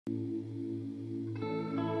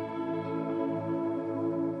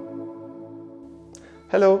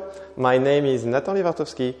Hello, my name is Nathan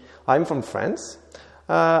Ливартовски. I'm from France.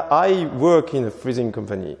 I work in a freezing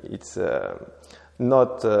company. It's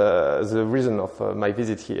not the reason of my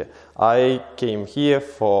visit here. I came here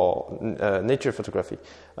for nature photography.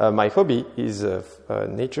 My hobby is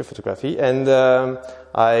nature photography, and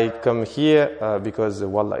I come here because the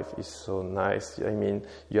wildlife is so nice. I mean,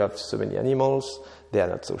 you have so many animals, they are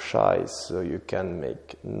not so shy, so you can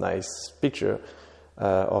make nice picture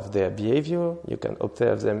of their behavior. You can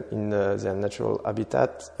observe them in their natural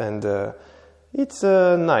habitat, and it's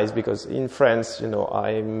nice because in France, you know,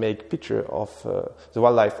 I make picture of the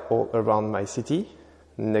wildlife all around my city,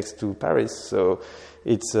 next to Paris. So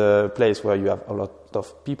it's a place where you have a lot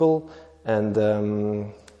of people,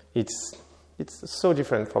 and it's so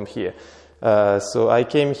different from here. So I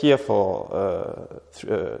came here for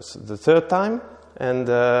the third time, and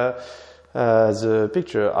the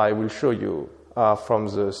picture I will show you are from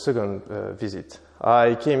the second visit.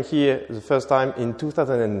 I came here the first time in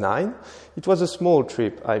 2009. It was a small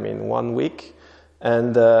trip, I mean 1 week,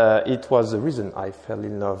 and it was the reason I fell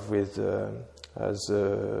in love with the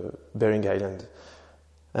Berringa Island.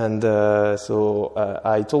 And so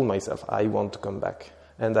I told myself I want to come back.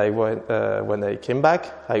 And when I came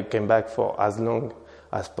back for as long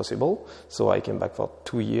as possible. So I came back for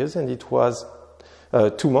 2 years, and it was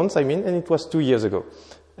 2 months, I mean, and it was 2 years ago.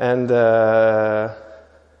 And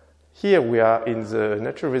here we are in the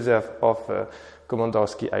nature reserve of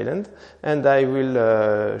Komandorski Island, and I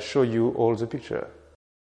will show you all the picture.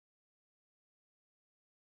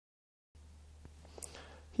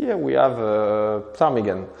 Here we have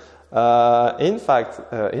ptarmigan. In fact,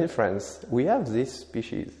 in France, we have this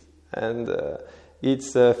species, and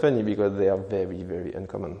it's funny because they are very, very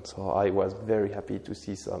uncommon. So I was very happy to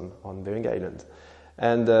see some on Berringa Island.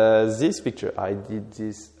 And this picture, I did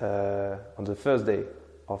this on the first day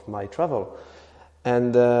of my travel.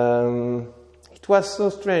 And it was so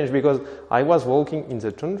strange because I was walking in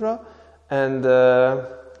the tundra, and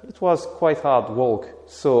it was quite hard walk.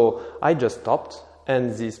 So I just stopped,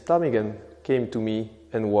 and this ptarmigan came to me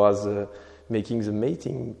and was making the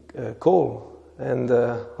mating call. And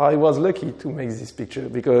I was lucky to make this picture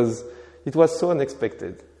because it was so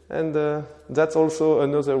unexpected. And that's also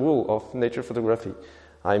another rule of nature photography.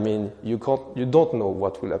 I mean, you don't know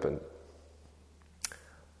what will happen.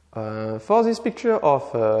 For this picture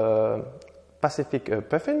of Pacific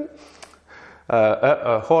puffin,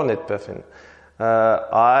 a hornet puffin,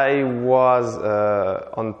 I was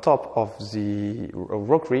on top of the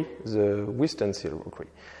rockery, the Western Seal rockery.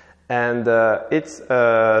 And it's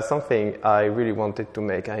something I really wanted to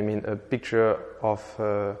make. I mean, a picture of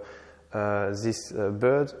this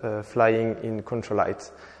bird flying in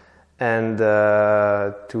contralight. And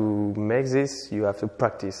to make this, you have to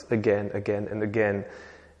practice again and again.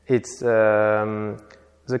 It's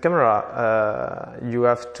the camera, you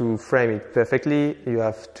have to frame it perfectly. You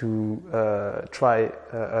have to try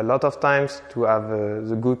a lot of times to have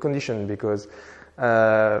the good condition, because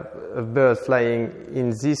a bird flying in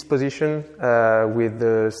this position with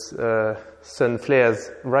the sun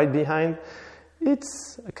flares right behind,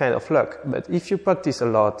 it's a kind of luck. But if you practice a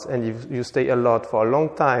lot and if you stay a lot for a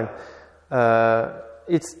long time,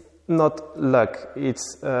 it's not luck.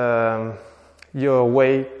 It's your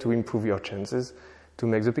way to improve your chances to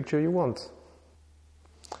make the picture you want.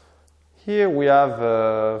 Here we have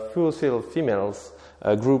fur-seal females,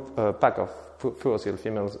 a pack of fur-seal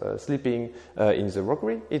females sleeping in the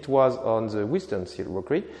rockery. It was on the Western Seal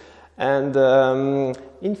rockery. And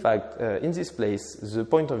in fact, in this place, the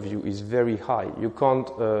point of view is very high. You can't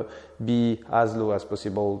be as low as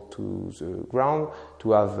possible to the ground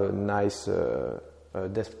to have a nice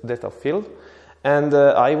depth of field. And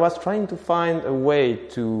I was trying to find a way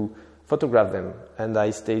to photograph them. And I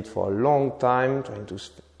stayed for a long time trying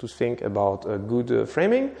to think about a good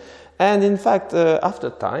framing. And in fact, after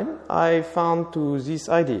time, I found to this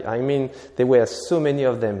idea. I mean, there were so many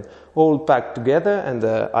of them all packed together, and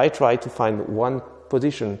I tried to find one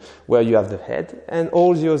position where you have the head and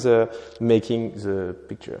all the other making the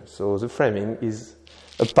picture. So the framing is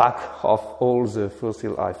a pack of all the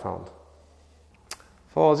fossil I found.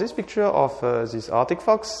 For this picture of this Arctic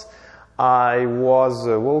fox, I was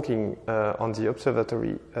walking on the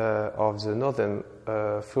observatory of the northern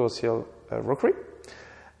fossil rockery.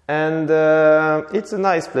 And it's a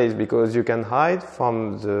nice place because you can hide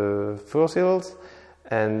from the fossils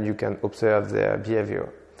and you can observe their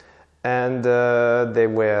behavior. And there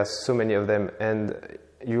were so many of them, and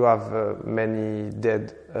you have many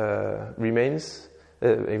dead remains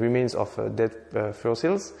of dead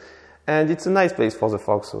fossils. And it's a nice place for the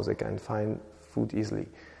fox, so they can find food easily.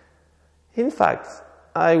 In fact,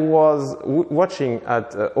 I was watching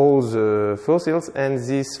at all the fossils, and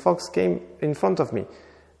this fox came in front of me.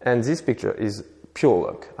 And this picture is pure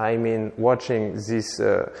luck. I mean, watching this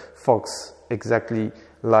fox exactly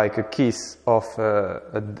like a kiss of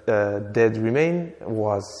a dead remain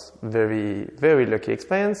was very, very lucky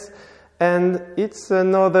experience. And it's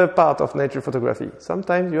another part of nature photography.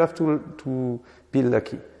 Sometimes you have to be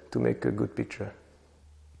lucky to make a good picture.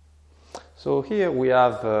 So here we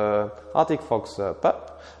have Arctic fox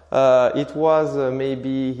pup. It was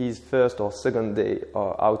maybe his first or second day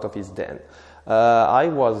out of his den. I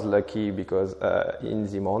was lucky because in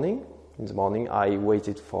the morning I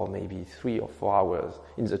waited for maybe 3 or 4 hours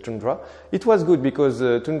in the tundra. It was good because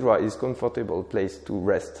tundra is a comfortable place to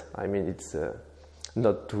rest. I mean, it's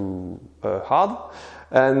not too hard.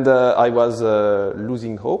 And I was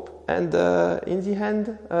losing hope. And in the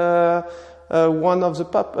end, one of the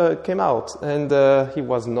pup came out, and he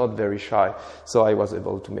was not very shy. So I was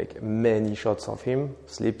able to make many shots of him,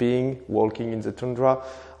 sleeping, walking in the tundra.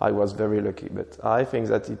 I was very lucky. But I think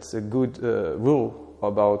that it's a good rule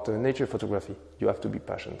about nature photography. You have to be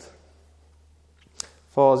patient.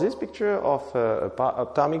 For this picture of a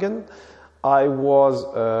ptarmigan, I was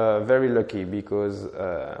very lucky because,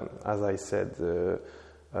 as I said,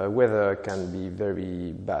 weather can be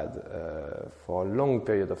very bad for a long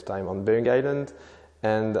period of time on Bering Island.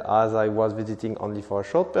 And as I was visiting only for a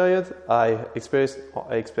short period, I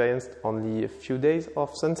experienced only a few days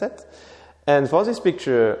of sunset. And for this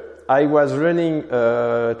picture, I was running,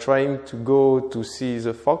 trying to go to see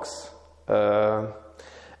the fox,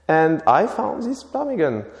 and I found this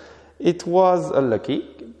ptarmigan. It was a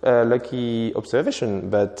lucky observation,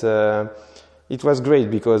 but it was great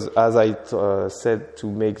because, as I said, to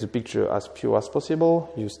make the picture as pure as possible,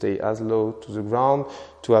 you stay as low to the ground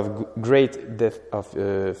to have great depth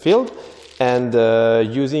of field, and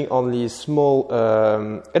using only small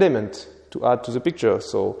element to add to the picture.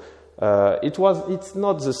 So it's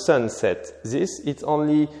not the sunset. It's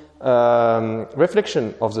only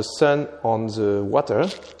reflection of the sun on the water,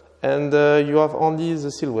 and you have only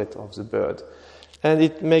the silhouette of the bird. And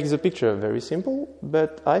it makes the picture very simple,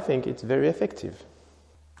 but I think it's very effective.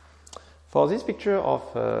 For this picture of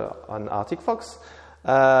an Arctic fox,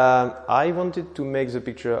 I wanted to make the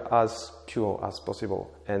picture as pure as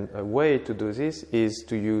possible. And a way to do this is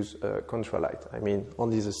to use contralight. I mean,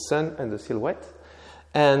 only the sun and the silhouette.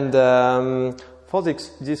 And for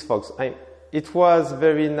this fox, it was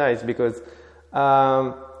very nice because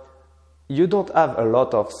you don't have a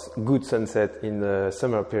lot of good sunset in the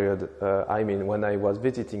summer period. I mean, when I was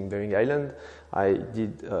visiting Bering Island, I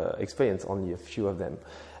did experience only a few of them.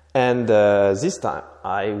 And this time,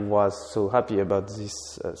 I was so happy about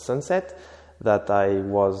this sunset that I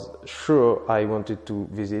was sure I wanted to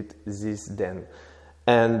visit this den.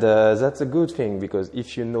 And that's a good thing because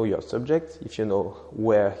if you know your subject, if you know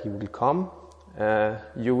where he will come,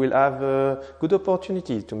 you will have a good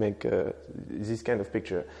opportunity to make this kind of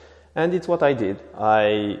picture. And it's what I did.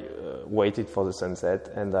 I waited for the sunset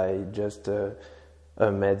and I just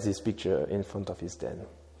made this picture in front of his den.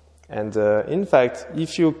 And in fact,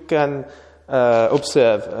 if you can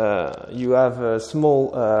observe, you have a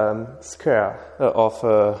small scar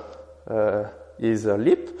of his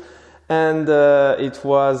lip, and it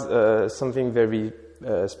was something very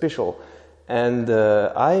special. And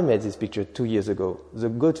I made this picture 2 years ago. The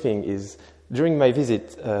good thing is, during my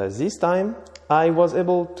visit this time, I was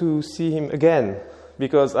able to see him again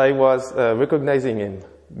because I was recognizing him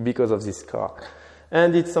because of this scar.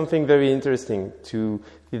 And it's something very interesting to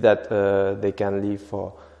see that they can live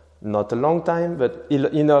for not a long time, but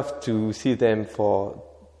enough to see them for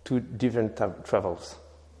 2 different travels.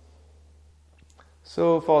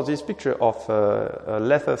 So for this picture of a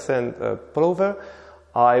leather sand plover,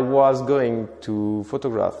 I was going to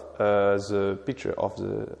photograph the picture of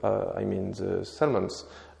the salmons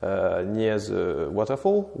near the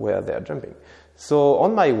waterfall where they are jumping. So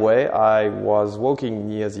on my way, I was walking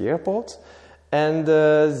near the airport, and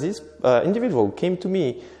this individual came to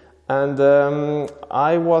me, and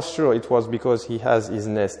I was sure it was because he has his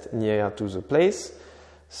nest near to the place.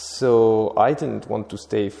 So I didn't want to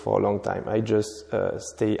stay for a long time. I just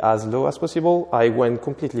stay as low as possible. I went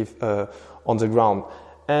completely on the ground.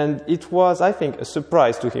 And it was, I think, a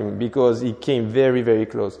surprise to him because he came very, very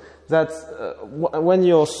close. That's when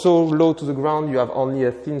you're so low to the ground, you have only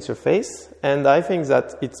a thin surface. And I think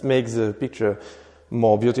that it makes the picture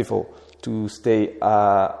more beautiful to stay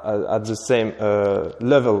at the same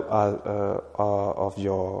level of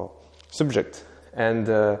your subject. And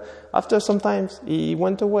after some time, he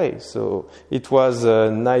went away. So it was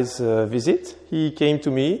a nice visit. He came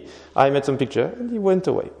to me, I made some picture, and he went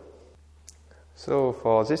away. So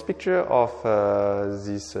for this picture of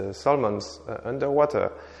these salmons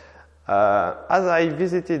underwater, as I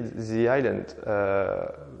visited the island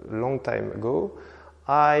a long time ago,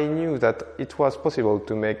 I knew that it was possible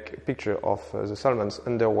to make a picture of the salmons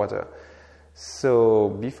underwater. So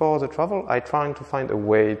before the travel, I tried to find a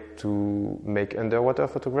way to make underwater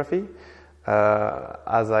photography,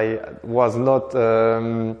 as I was not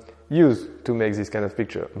used to make this kind of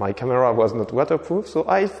picture. My camera was not waterproof, so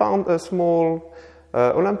I found a small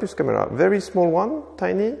Olympus camera, very small one,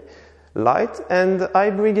 tiny, light, and I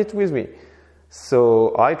bring it with me.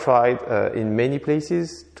 So I tried in many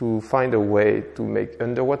places to find a way to make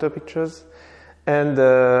underwater pictures. And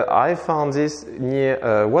I found this near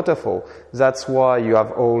a waterfall. That's why you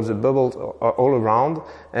have all the bubbles all around,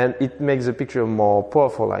 and it makes the picture more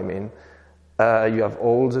powerful, I mean. You have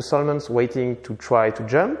all the salmons waiting to try to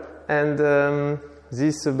jump, and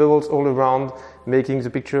these bubbles all around making the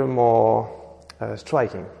picture more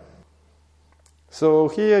striking. So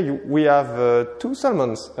here we have two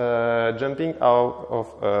salmons jumping out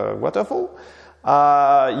of a waterfall.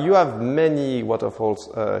 You have many waterfalls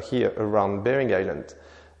here around Berringa Island,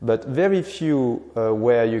 but very few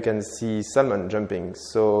where you can see salmon jumping.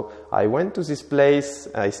 So I went to this place,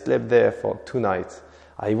 I slept there for 2 nights.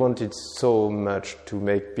 I wanted so much to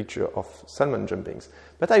make picture of salmon jumpings,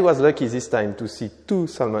 but I was lucky this time to see 2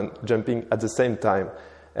 salmon jumping at the same time.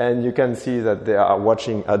 And you can see that they are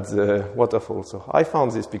watching at the waterfall. So I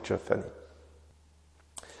found this picture funny.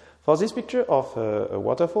 For this picture of a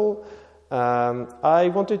waterfall, I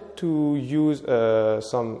wanted to use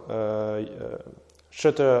some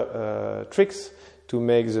shutter tricks to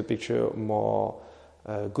make the picture more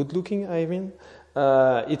good looking, I mean.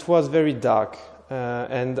 It was very dark,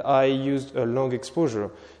 and I used a long exposure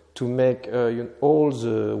to make all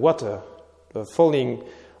the water falling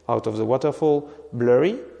out of the waterfall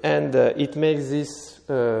blurry, and it makes this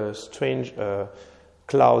strange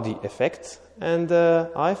cloudy effect, and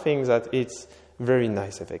I think that it's very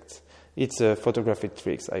nice effect. It's a photographic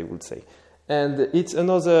tricks, I would say. And it's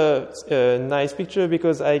another nice picture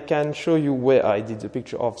because I can show you where I did the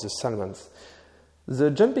picture of the salmons.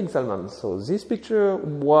 The jumping salmons. So this picture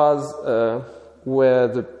was where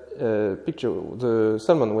the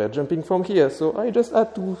salmon were jumping from here. So I just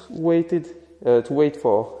had to wait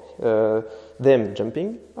for them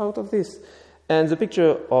jumping out of this. And the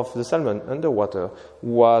picture of the salmon underwater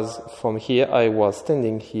was from here. I was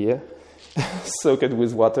standing here, soaked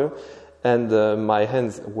with water, and my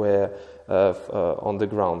hands were on the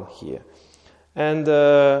ground here. And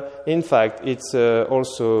in fact, it's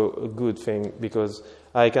also a good thing because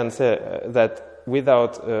I can say that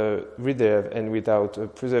without reserve and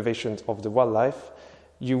without preservation of the wildlife,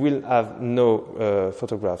 you will have no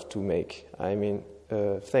photograph to make. I mean,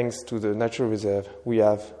 thanks to the natural reserve, we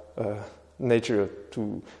have nature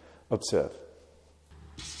to observe.